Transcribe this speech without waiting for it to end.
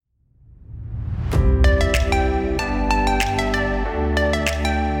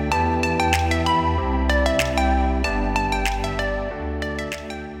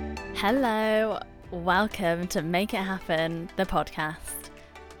Hello, welcome to Make It Happen, the podcast.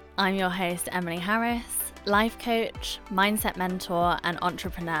 I'm your host, Emily Harris, life coach, mindset mentor, and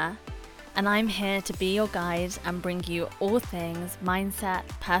entrepreneur. And I'm here to be your guide and bring you all things mindset,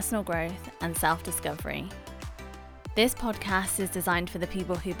 personal growth, and self-discovery. This podcast is designed for the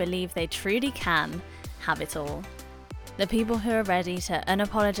people who believe they truly can have it all. The people who are ready to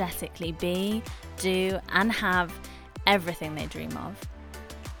unapologetically be, do, and have everything they dream of.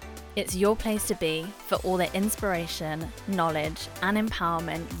 It's your place to be for all the inspiration, knowledge, and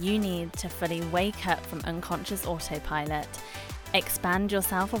empowerment you need to fully wake up from unconscious autopilot, expand your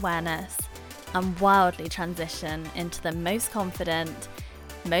self-awareness, and wildly transition into the most confident,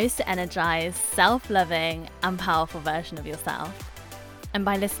 most energized, self-loving, and powerful version of yourself. And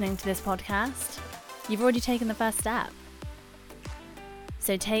by listening to this podcast, you've already taken the first step.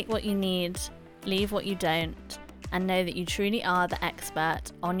 So take what you need, leave what you don't, and know that you truly are the expert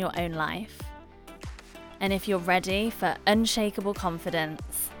on your own life. And if you're ready for unshakable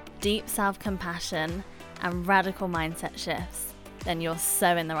confidence, deep self-compassion, and radical mindset shifts, then you're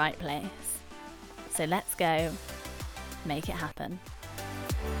so in the right place. So let's go, make it happen.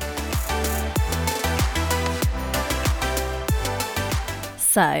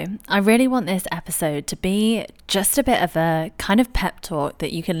 So I really want this episode to be just a bit of a kind of pep talk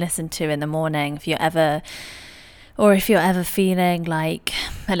that you can listen to in the morning if you're ever feeling like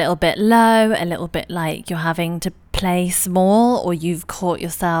a little bit low, a little bit like you're having to play small, or you've caught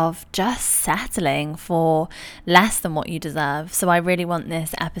yourself just settling for less than what you deserve. So I really want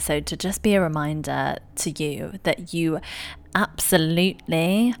this episode to just be a reminder to you that you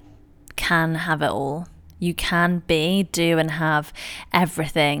absolutely can have it all. You can be, do, and have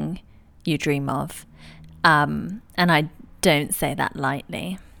everything you dream of. And I don't say that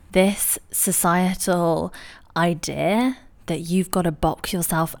lightly. This societal idea that you've got to box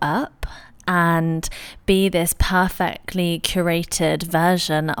yourself up and be this perfectly curated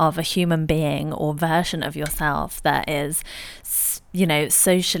version of a human being or version of yourself that is,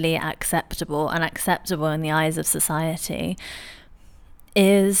 socially acceptable and acceptable in the eyes of society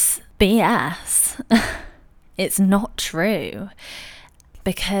is BS. It's not true,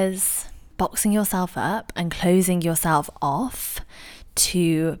 because boxing yourself up and closing yourself off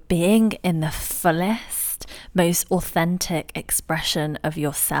to being in the fullest, most authentic expression of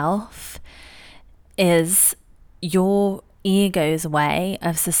yourself is your ego's way,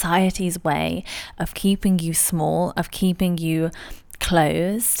 of society's way of keeping you small, of keeping you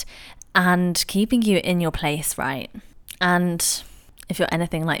closed, and keeping you in your place, right? And if you're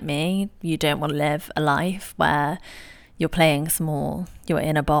anything like me, you don't want to live a life where you're playing small, you're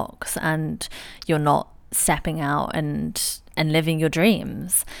in a box, and you're not stepping out and living your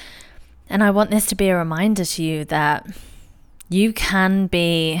dreams. And I want this to be a reminder to you that you can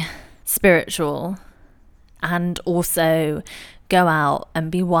be spiritual and also go out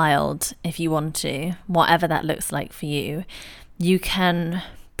and be wild if you want to, whatever that looks like for you. You can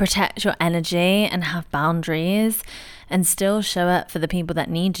protect your energy and have boundaries and still show up for the people that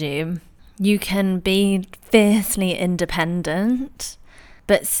need you. You can be fiercely independent,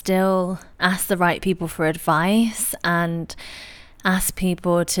 but still ask the right people for advice and ask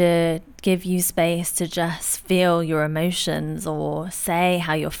people to give you space to just feel your emotions or say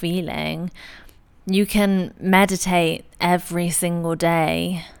how you're feeling. You can meditate every single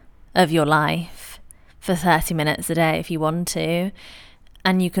day of your life for 30 minutes a day if you want to.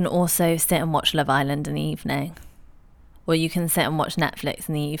 And you can also sit and watch Love Island in the evening. Or you can sit and watch Netflix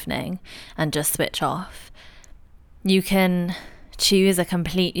in the evening and just switch off. You can choose a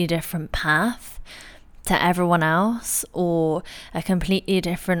completely different path to everyone else, or a completely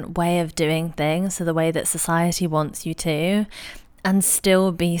different way of doing things, so the way that society wants you to, and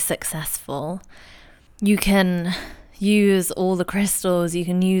still be successful. You can use all the crystals, you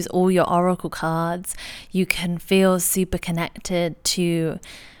can use all your oracle cards, you can feel super connected to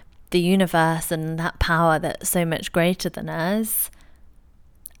the universe and that power that's so much greater than us,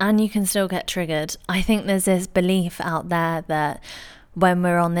 and you can still get triggered. I think there's this belief out there that when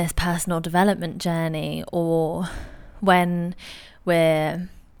we're on this personal development journey, or when we're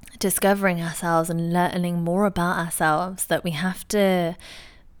discovering ourselves and learning more about ourselves, that we have to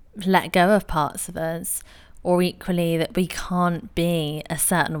let go of parts of us, or equally that we can't be a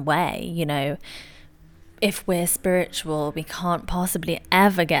certain way. If we're spiritual, we can't possibly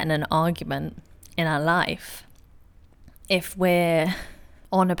ever get in an argument in our life. If we're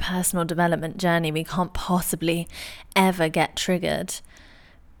on a personal development journey, we can't possibly ever get triggered.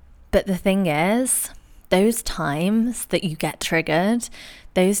 But the thing is those times that you get triggered,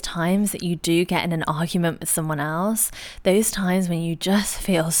 those times that you do get in an argument with someone else, those times when you just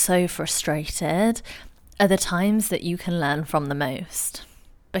feel so frustrated are the times that you can learn from the most.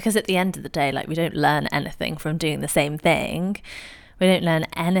 Because at the end of the day, like, we don't learn anything from doing the same thing. We don't learn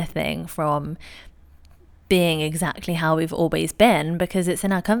anything from being exactly how we've always been, because it's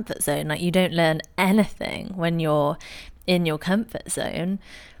in our comfort zone. Like, you don't learn anything when you're in your comfort zone.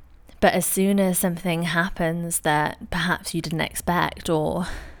 But as soon as something happens that perhaps you didn't expect, or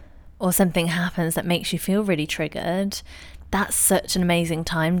something happens that makes you feel really triggered, that's such an amazing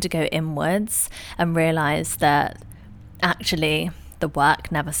time to go inwards and realize that actually the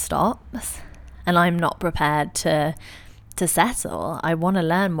work never stops, and I'm not prepared to settle. I want to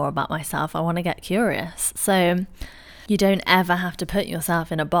learn more about myself. I want to get curious. So you don't ever have to put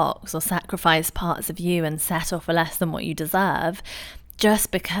yourself in a box or sacrifice parts of you and settle for less than what you deserve,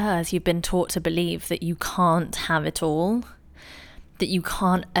 just because you've been taught to believe that you can't have it all, that you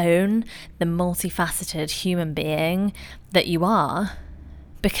can't own the multifaceted human being that you are.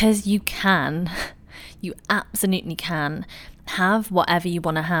 Because you can. You absolutely can have whatever you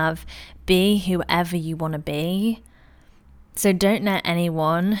want to have, be whoever you want to be. So don't let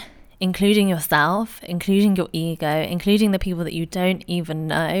anyone, including yourself, including your ego, including the people that you don't even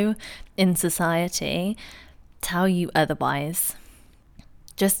know in society, tell you otherwise.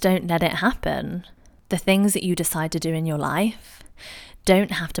 Just don't let it happen. The things that you decide to do in your life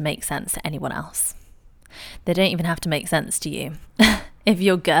don't have to make sense to anyone else. They don't even have to make sense to you. If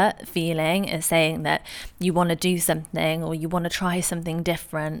your gut feeling is saying that you want to do something, or you want to try something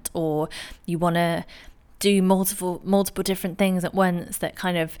different, or you want to do multiple different things at once that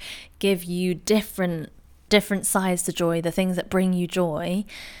kind of give you different sides to joy, the things that bring you joy,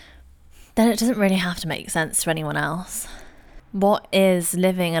 then it doesn't really have to make sense to anyone else. What is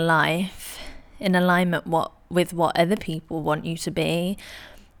living a life in alignment with what other people want you to be,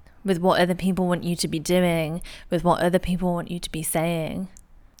 with what other people want you to be doing, with what other people want you to be saying,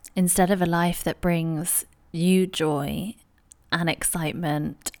 instead of a life that brings you joy and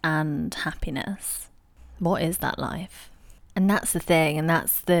excitement and happiness? What is that life? And that's the thing, and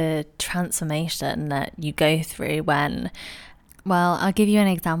that's the transformation that you go through when, well, I'll give you an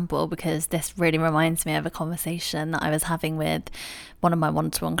example, because this really reminds me of a conversation that I was having with one of my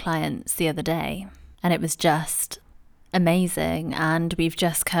one-to-one clients the other day, and it was just amazing. And we've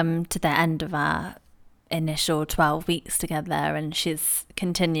just come to the end of our initial 12 weeks together, and she's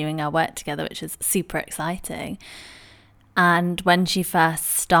continuing our work together, which is super exciting. And when she first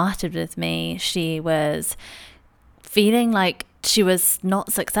started with me, she was feeling like she was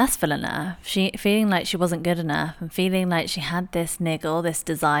not successful enough, feeling like she wasn't good enough, and feeling like she had this niggle, this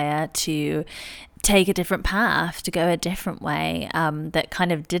desire to take a different path, to go a different way, that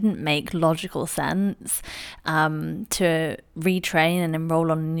kind of didn't make logical sense, to retrain and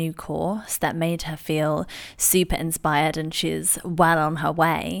enroll on a new course that made her feel super inspired, and she's well on her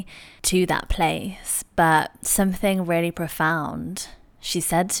way to that place. But something really profound she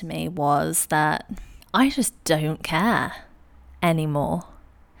said to me was that I just don't care anymore.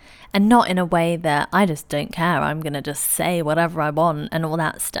 And not in a way that I just don't care, I'm going to just say whatever I want and all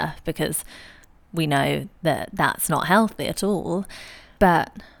that stuff, because we know that that's not healthy at all.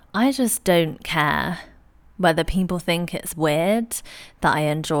 But I just don't care whether people think it's weird that I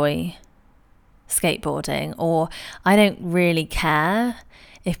enjoy skateboarding, or I don't really care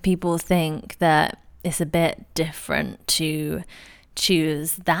if people think that it's a bit different to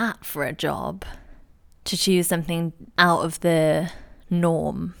choose that for a job, to choose something out of the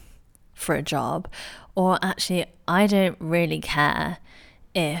norm for a job. Or actually, I don't really care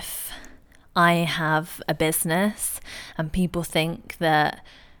if I have a business and people think that,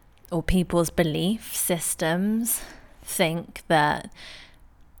 or people's belief systems think that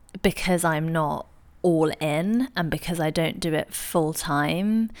because I'm not all in and because I don't do it full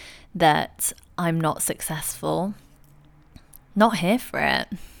time, that I'm not successful. Not here for it.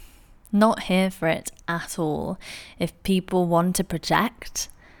 Not here for it at all. If people want to project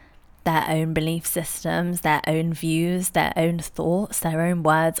their own belief systems, their own views, their own thoughts, their own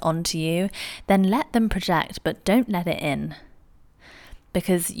words onto you, then let them project, but don't let it in.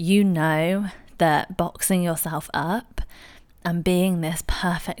 Because you know that boxing yourself up and being this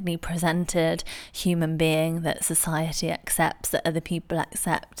perfectly presented human being that society accepts, that other people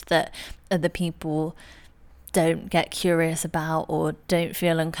accept, that other people don't get curious about or don't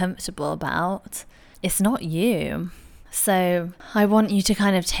feel uncomfortable about, it's not you. So I want you to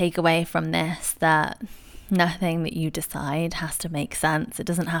kind of take away from this that Nothing that you decide has to make sense. It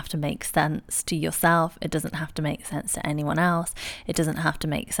doesn't have to make sense to yourself. It doesn't have to make sense to anyone else. It doesn't have to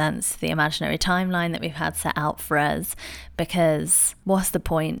make sense to the imaginary timeline that we've had set out for us, because what's the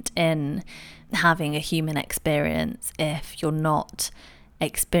point in having a human experience if you're not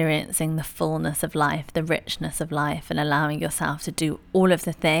experiencing the fullness of life, the richness of life, and allowing yourself to do all of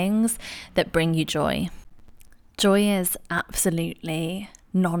the things that bring you joy? Joy is absolutely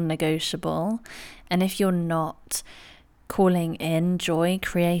non-negotiable. And if you're not calling in joy,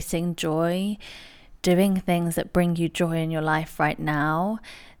 creating joy, doing things that bring you joy in your life right now,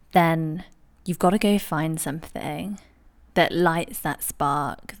 then you've got to go find something that lights that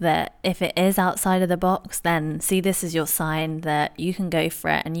spark, that if it is outside of the box, then see this as your sign that you can go for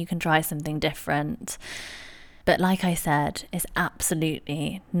it and you can try something different. But like I said, it's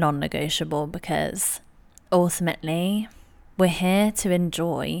absolutely non-negotiable, because ultimately we're here to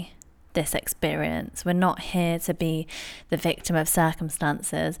enjoy this experience. We're not here to be the victim of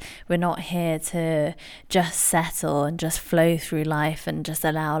circumstances. We're not here to just settle and just flow through life and just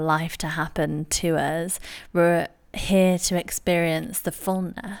allow life to happen to us. We're here to experience the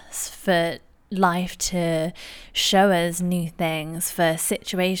fullness, for life to show us new things, for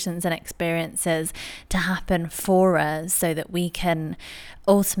situations and experiences to happen for us so that we can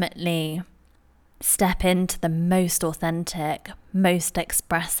ultimately step into the most authentic, most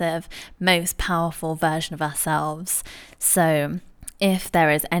expressive, most powerful version of ourselves. So if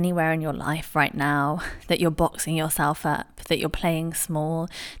there is anywhere in your life right now that you're boxing yourself up, that you're playing small,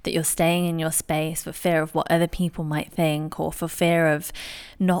 that you're staying in your space for fear of what other people might think, or for fear of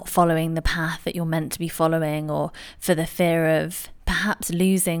not following the path that you're meant to be following, or for the fear of perhaps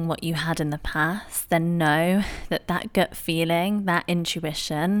losing what you had in the past, then know that that gut feeling, that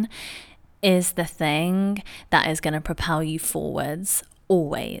intuition is the thing that is going to propel you forwards,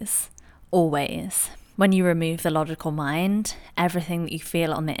 always, always. When you remove the logical mind, everything that you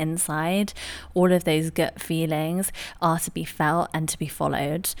feel on the inside, all of those gut feelings are to be felt and to be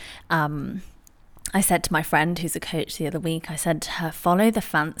followed. I said to my friend who's a coach the other week, I said to her, follow the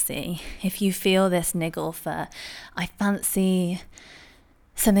fancy. If you feel this niggle for, I fancy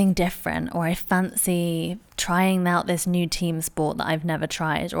something different, or I fancy trying out this new team sport that I've never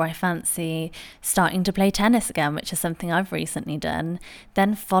tried, or I fancy starting to play tennis again, which is something I've recently done,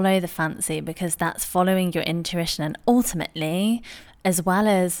 then follow the fancy, because that's following your intuition. And ultimately, as well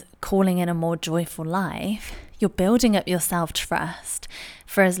as calling in a more joyful life, you're building up your self-trust.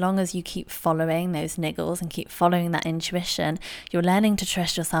 For as long as you keep following those niggles and keep following that intuition, you're learning to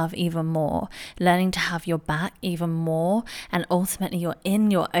trust yourself even more, learning to have your back even more, and ultimately you're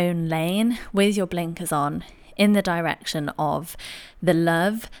in your own lane with your blinkers on, in the direction of the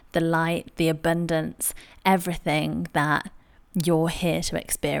love, the light, the abundance, everything that you're here to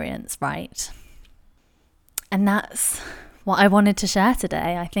experience, right? And that's what I wanted to share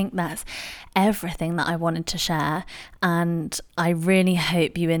today. I think that's everything that I wanted to share, and I really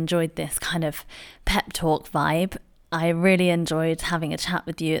hope you enjoyed this kind of pep talk vibe. I really enjoyed having a chat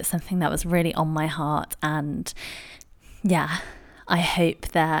with you. It's something that was really on my heart, and yeah, I hope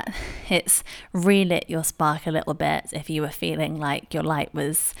that it's relit your spark a little bit if you were feeling like your light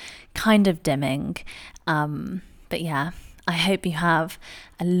was kind of dimming. But yeah, I hope you have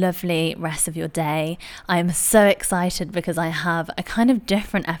a lovely rest of your day. I am so excited because I have a kind of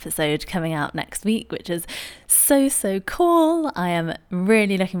different episode coming out next week, which is so cool. I am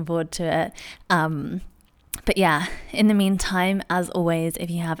really looking forward to it. But yeah, in the meantime, as always, if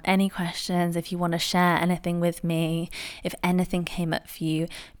you have any questions, if you want to share anything with me, if anything came up for you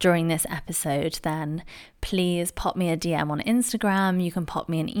during this episode, then please pop me a DM on Instagram. You can pop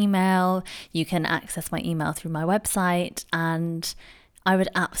me an email. You can access my email through my website, and I would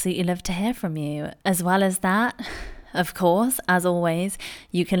absolutely love to hear from you. As well as that, of course, as always,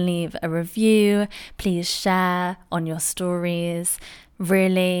 you can leave a review. Please share on your stories.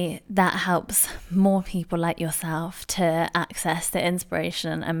 Really, that helps more people like yourself to access the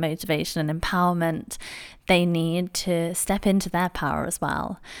inspiration and motivation and empowerment they need to step into their power as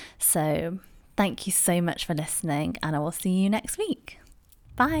well. So thank you so much for listening, and I will see you next week.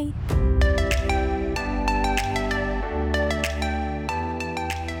 Bye.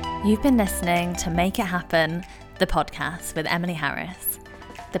 You've been listening to Make It Happen, the podcast with Emily Harris.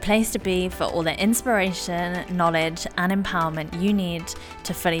 The place to be for all the inspiration, knowledge, and empowerment you need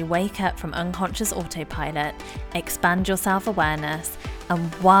to fully wake up from unconscious autopilot, expand your self-awareness,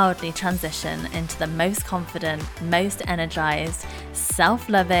 and wildly transition into the most confident, most energized,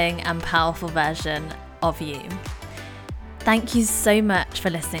 self-loving, and powerful version of you. Thank you so much for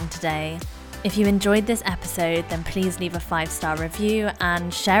listening today. If you enjoyed this episode, then please leave a 5-star review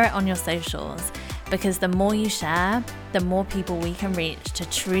and share it on your socials. because the more you share, the more people we can reach to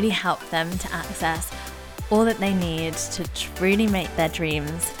truly help them to access all that they need to truly make their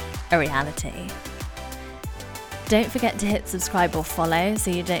dreams a reality. Don't forget to hit subscribe or follow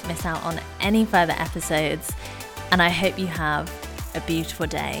so you don't miss out on any further episodes. And I hope you have a beautiful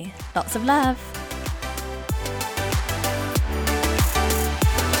day. Lots of love.